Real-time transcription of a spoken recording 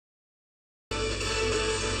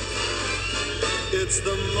It's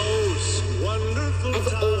the most wonderful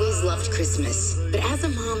I've always loved Christmas, but as a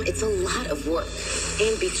mom, it's a lot of work.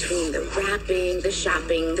 In between the wrapping, the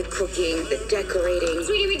shopping, the cooking, the decorating.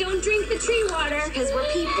 Sweetie, we don't drink the tree water because we're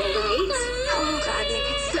people, right? Oh, God,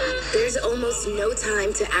 make it stop. There's almost no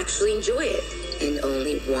time to actually enjoy it. And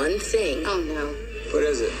only one thing Oh, no. What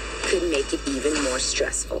is it? could make it even more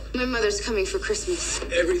stressful. My mother's coming for Christmas.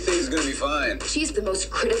 Everything's gonna be fine. She's the most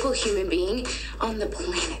critical human being on the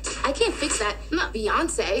planet. I can't fix that. I'm not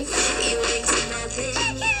Beyonce.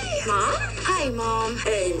 Mom? Hi, Mom.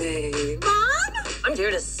 Hey, May. Mom? I'm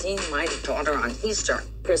here to see my daughter on Easter.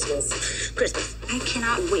 Christmas. I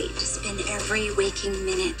cannot wait to spend every waking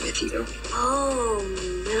minute with you. Oh,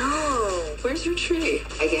 no. Where's your tree?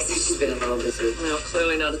 I guess I've just been a little busy. No,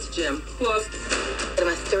 clearly not at the gym. Woof. I'm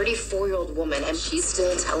a 34-year-old woman, and she's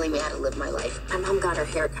still telling me how to live my life. My mom got her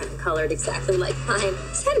hair cut and colored exactly like mine.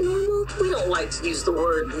 Is that normal? We don't like to use the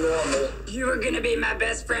word normal. You are gonna be my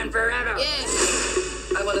best friend forever. Yes.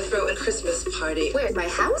 I want to throw a Christmas party. Where, at my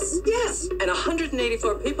house? Yes, and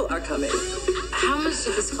 184 people are coming. How much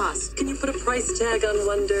did this cost? Can you put a price tag on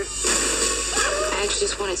wonder? I actually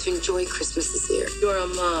just wanted to enjoy Christmas this year. You're a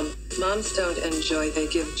mom. Moms don't enjoy, they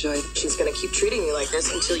give joy. She's gonna keep treating you like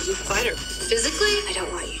this until you fight her. Physically, I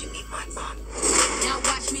don't want you to meet my mom. Now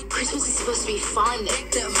watch me. Christmas is supposed to be fun.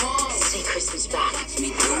 Say Christmas back.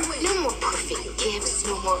 No more perfect gifts,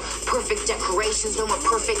 no more perfect decorations, no more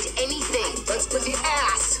perfect anything. Let's put the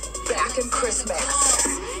ass back in Christmas.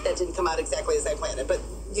 That didn't come out exactly as I planned it, but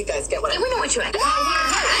you guys get what I We know what you had.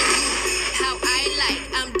 How I like,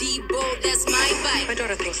 I'm D-Bold, that's my vibe. My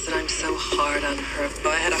daughter thinks that I'm so hard on her.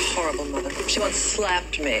 I had a horrible mother. She once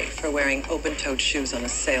slapped me for wearing open-toed shoes on a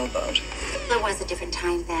sailboat. It was a different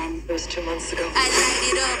time then. It was 2 months ago. I light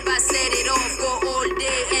it up, I set it off, go all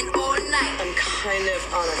day and all night. I'm kind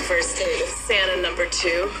of on a first date with Santa number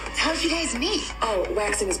 2. How did you guys meet? Oh,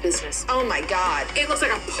 waxing his business. Oh my God. It looks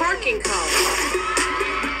like a parking cone.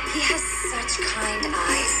 He has such kind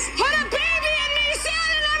eyes. Put a baby in me,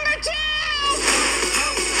 Santa number 2!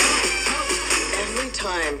 Every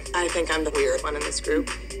time I think I'm the weird one in this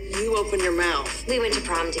group, you open your mouth. We went to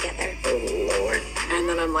prom together. Oh, Lord. And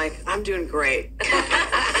then I'm like, I'm doing great.